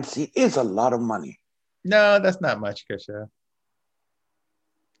airline seat is a lot of money. No, that's not much, Krisha.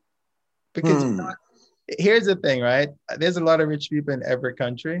 Because here's the thing, right? There's a lot of rich people in every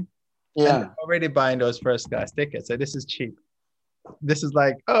country. Yeah. And they're already buying those first class tickets. So this is cheap. This is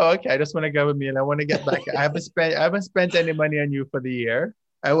like, oh, okay, I just want to go with me and I want to get back. I haven't spent any money on you for the year.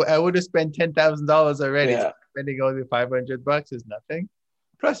 I would have spent $10,000 already. Yeah. So spending only $500 is nothing.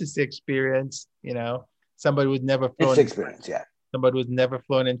 Plus it's the experience, somebody who's never flown. It's experience, yeah. Somebody who's never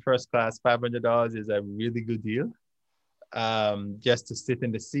flown in first class, $500 is a really good deal. Just to sit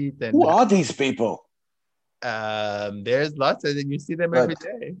in the seat. And who are these people? There's lots of them. You see them every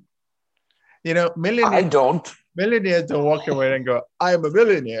day. Millionaires. I don't. Millionaires don't walk away and go, I'm a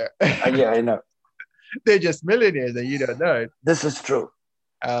millionaire. Yeah, I know. They're just millionaires and you don't know it. This is true.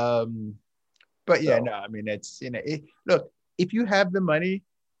 But yeah, no, I mean, it's, look, if you have the money,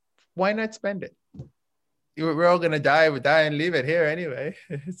 why not spend it? We're all going to die and leave it here anyway.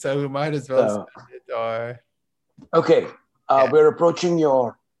 So we might as well spend it or... Okay. We're approaching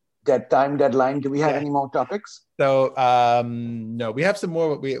your deadline. Do we have any more topics? So no, we have some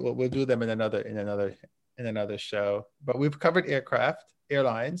more. We'll do them in another show. But we've covered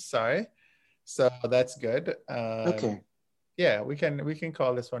airlines. Sorry, so that's good. Okay. Yeah, we can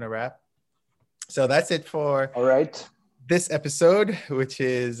call this one a wrap. So that's it for this episode, which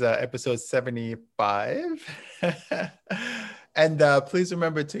is episode 75. And please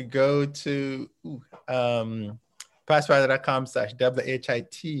remember to go to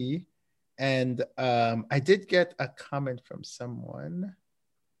fastrider.com/WHIT. And I did get a comment from someone,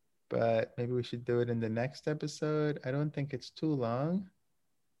 but maybe we should do it in the next episode. I don't think it's too long.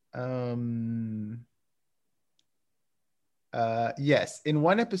 Yes, in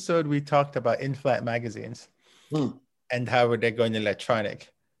one episode we talked about in-flight magazines and how they're going electronic.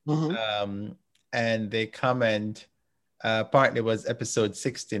 And they comment, partly was episode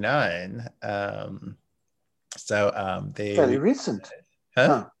 69. They fairly recent.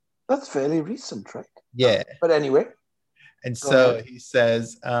 Huh? That's fairly recent, right? Yeah. But anyway. And so ahead. He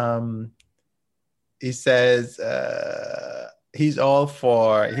says he's all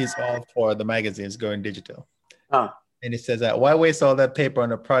for the magazines going digital. And he says that why waste all that paper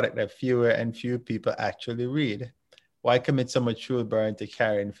on a product that fewer people actually read? Why commit so much fuel burn to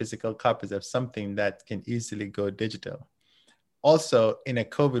carrying physical copies of something that can easily go digital? Also, in a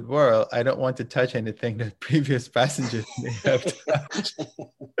COVID world, I don't want to touch anything that previous passengers may have touched.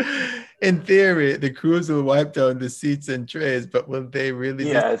 In theory, the crews will wipe down the seats and trays, but will they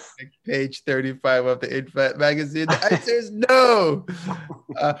really page 35 of the in-flight magazine? The answer is no,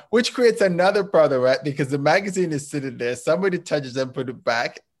 which creates another problem, right? Because the magazine is sitting there, somebody touches and put it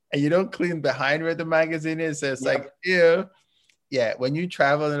back, and you don't clean behind where the magazine is. So it's like, ew. Yeah, when you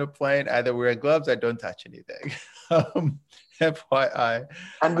travel in a plane, either wear gloves or don't touch anything. FYI.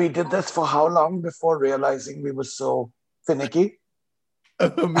 And we did this for how long before realizing we were so finicky?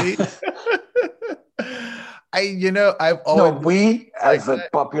 Me? I've always... No, we as a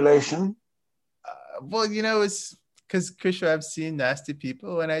population? It's because, Krisha, I've seen nasty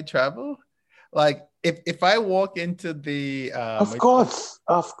people when I travel. Like, if I walk into the... Of course.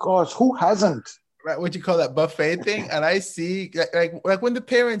 Who hasn't? Right, what you call that buffet thing, and I see like when the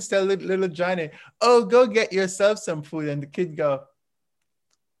parents tell little Johnny, "Oh, go get yourself some food," and the kid go,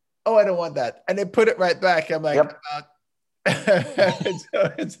 "Oh, I don't want that," and they put it right back. I'm like,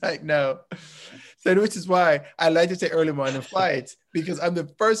 so it's like no. So which is why I like to take early morning flights, because I'm the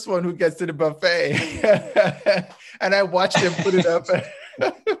first one who gets to the buffet, and I watch them put it up.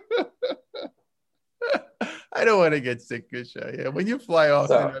 I don't want to get sick, Krisha. Yeah, when you fly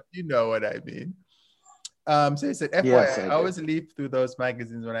off, you know what I mean. So he said, FYI, I always leaf through those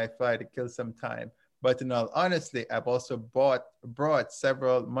magazines when I fly to kill some time. But in all honesty, I've also brought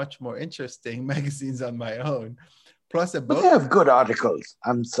several much more interesting magazines on my own. Plus a book. But they have good articles.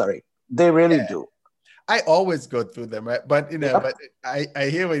 I'm sorry. They really do. I always go through them, right? But but I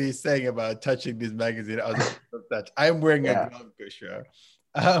hear what he's saying about touching these magazines. I was like, I'm wearing a glove, Krisha.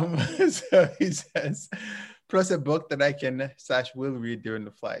 So he says, plus a book that I can / will read during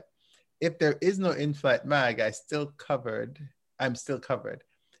the flight. If there is no in-flight mag, I'm still covered.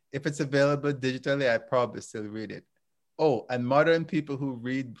 If it's available digitally, I probably still read it. Oh, and modern people who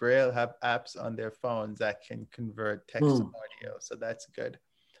read Braille have apps on their phones that can convert text to audio. So that's good.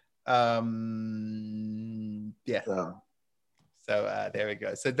 So there we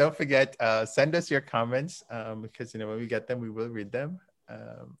go. So don't forget, send us your comments because when we get them, we will read them.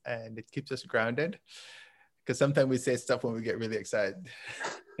 And it keeps us grounded, because sometimes we say stuff when we get really excited,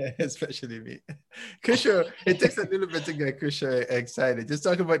 especially me. Krisha, it takes a little bit to get Krisha excited. Just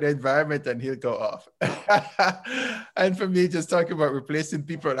talk about the environment and he'll go off. And for me, just talking about replacing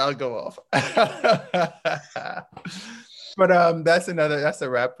people and I'll go off. But that's a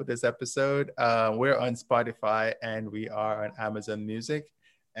wrap for this episode. We're on Spotify and we are on Amazon Music.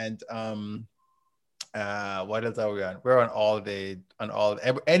 And what else are we on? We're on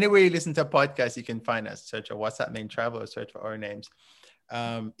anywhere you listen to a podcast, you can find us. Search for What's Happening Travel or search for our names.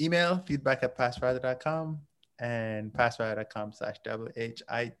 Email feedback@passrider.com and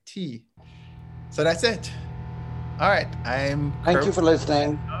passrider.com/WHIT. So that's it. All right. Thank you for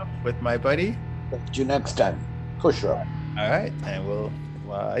listening. With my buddy. See you next time. Kushra. All right. And we're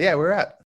out.